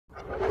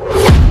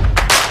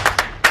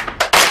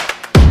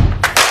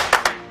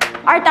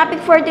Our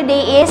topic for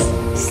today is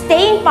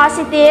staying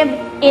positive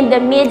in the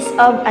midst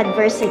of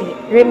adversity.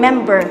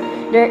 Remember,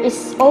 there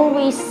is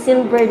always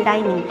silver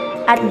lining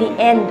at the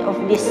end of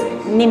this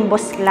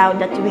nimbus cloud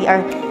that we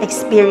are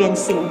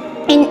experiencing.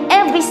 In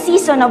every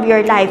season of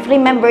your life,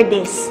 remember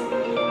this: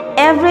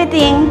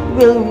 everything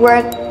will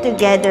work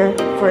together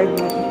for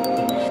good.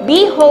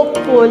 Be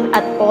hopeful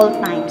at all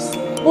times.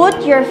 Put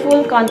your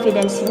full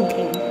confidence in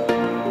Him.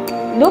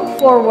 Look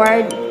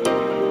forward.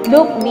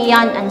 Look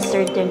beyond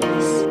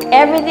uncertainties.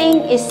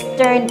 Everything is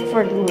turned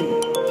for good.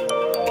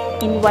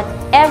 In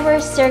whatever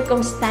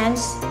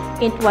circumstance,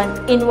 in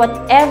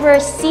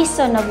whatever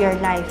season of your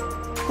life,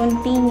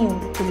 continue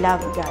to love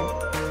God.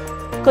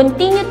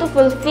 Continue to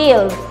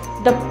fulfill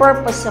the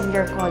purpose of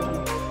your calling.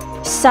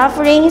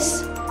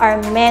 Sufferings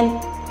are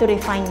meant to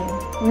refine you.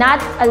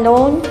 Not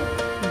alone,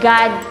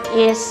 God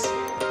is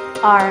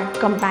our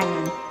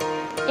companion.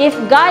 If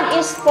God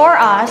is for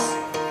us,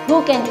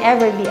 who can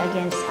ever be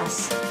against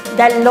us?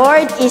 The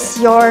Lord is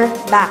your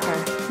backer.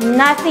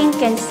 Nothing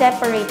can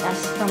separate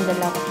us from the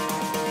love of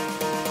God.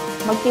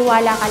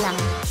 Magtiwala ka lang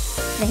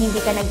na hindi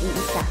ka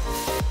nag-iisa.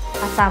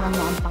 Kasama mo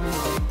ang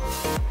Panginoon.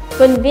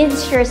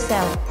 Convince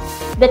yourself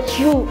that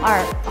you are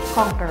a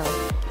conqueror.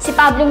 Si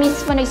Pablo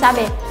mismo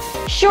nagsabi,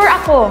 sure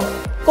ako,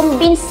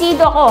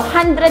 kumbinsido ako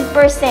 100%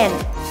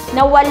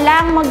 na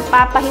walang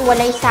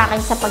magpapahiwalay sa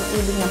akin sa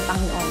pag-ibig ng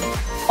Panginoon.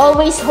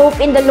 Always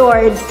hope in the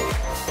Lord,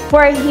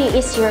 for He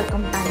is your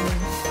companion.